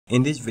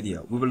In this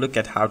video, we will look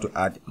at how to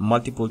add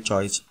multiple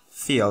choice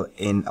field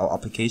in our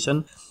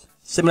application.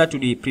 Similar to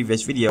the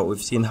previous video, we've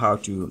seen how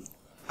to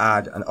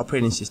add an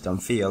operating system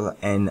field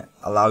and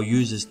allow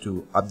users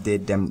to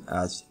update them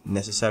as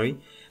necessary.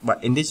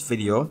 But in this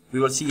video, we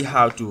will see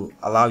how to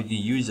allow the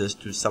users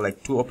to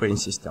select two operating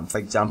systems. For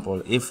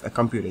example, if a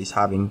computer is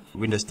having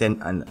Windows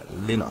 10 and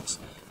Linux.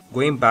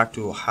 Going back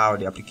to how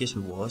the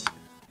application was,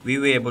 we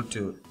were able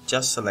to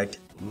just select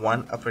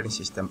one operating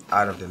system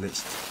out of the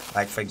list.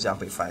 Like for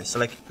example, if I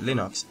select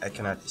Linux, I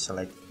cannot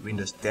select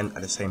Windows 10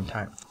 at the same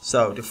time.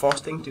 So the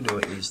first thing to do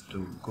is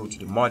to go to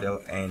the model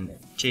and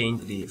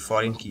change the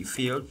foreign key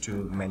field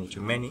to many.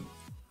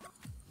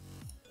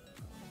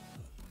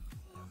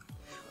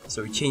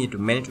 So we change it to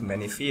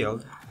many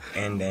field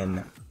and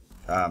then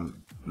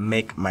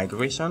make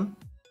migration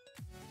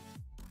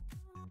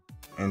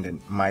and then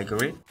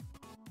migrate.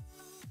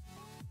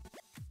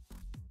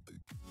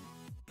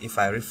 If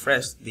I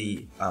refresh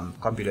the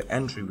computer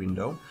entry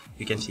window,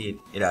 you can see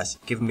it has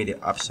given me the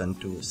option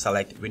to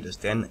select Windows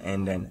 10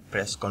 and then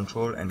press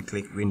Ctrl and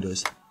click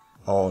Windows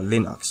or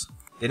Linux.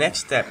 The next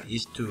step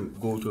is to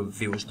go to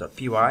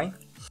views.py,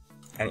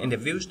 and in the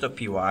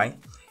views.py,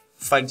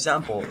 for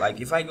example,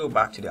 like if I go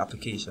back to the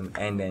application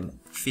and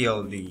then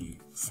fill the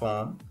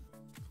form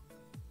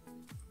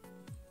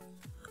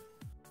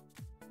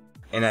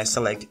and I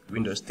select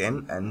Windows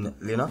 10 and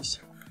Linux,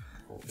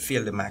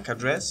 fill the MAC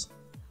address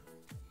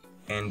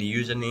and the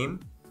username,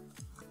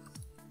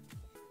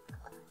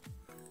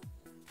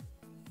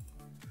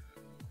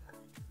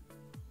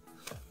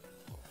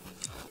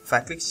 if I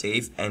click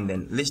save and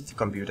then list the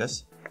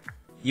computers,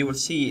 you will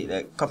see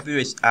the computer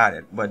is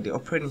added, but the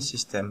operating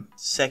system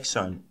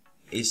section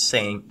is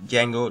saying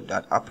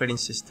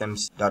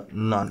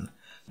Django.operatingsystems.none.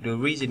 The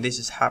reason this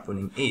is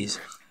happening is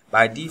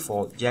by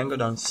default Django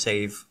don't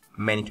save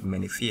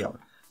many field.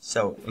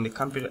 So in the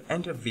computer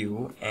enter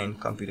view and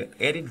computer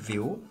edit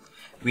view,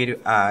 we need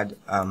to add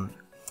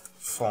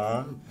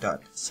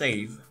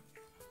form.save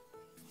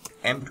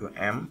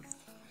m2m.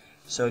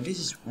 So this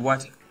is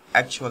what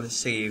actually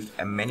saved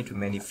a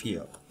many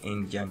field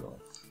in Django.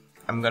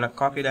 I'm gonna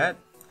copy that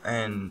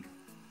and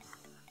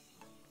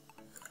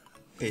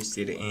paste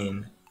it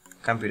in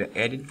computer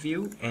edit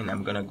view, and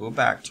I'm gonna go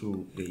back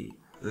to the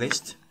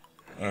list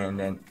and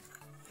then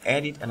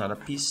edit another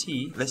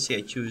PC. Let's say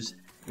I choose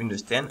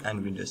Windows 10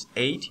 and Windows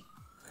 8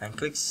 and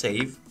click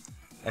save.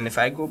 And if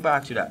I go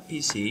back to that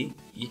PC,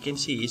 you can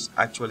see it's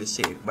actually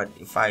saved. But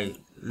if I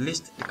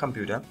list the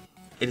computer,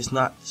 it is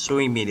not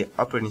showing me the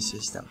operating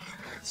system.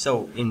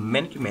 So in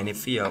many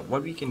field,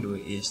 what we can do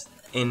is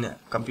in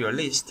computer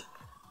list,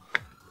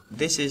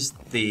 this is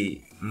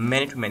the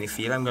many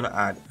field. I'm going to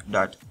add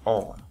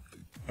 .all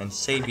and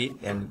save it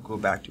and go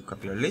back to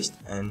computer list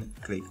and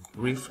click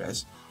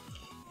refresh.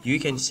 You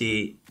can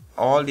see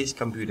all these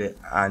computers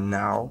are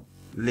now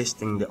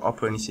listing the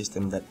operating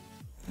system that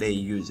they're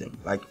using.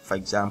 Like for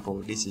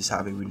example, this is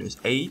having Windows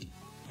 8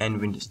 and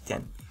Windows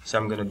 10. So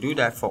I'm going to do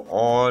that for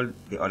all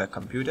the other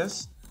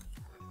computers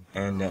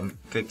and then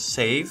click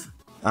save.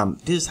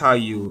 This is how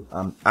you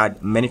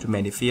add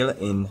many field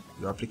in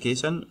your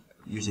application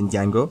using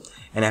Django.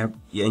 And I hope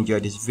you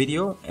enjoyed this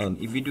video, and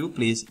if you do,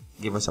 please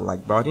give us a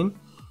like button.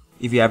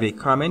 If you have any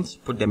comments,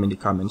 put them in the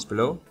comments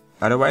below.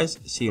 Otherwise,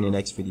 see you in the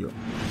next video.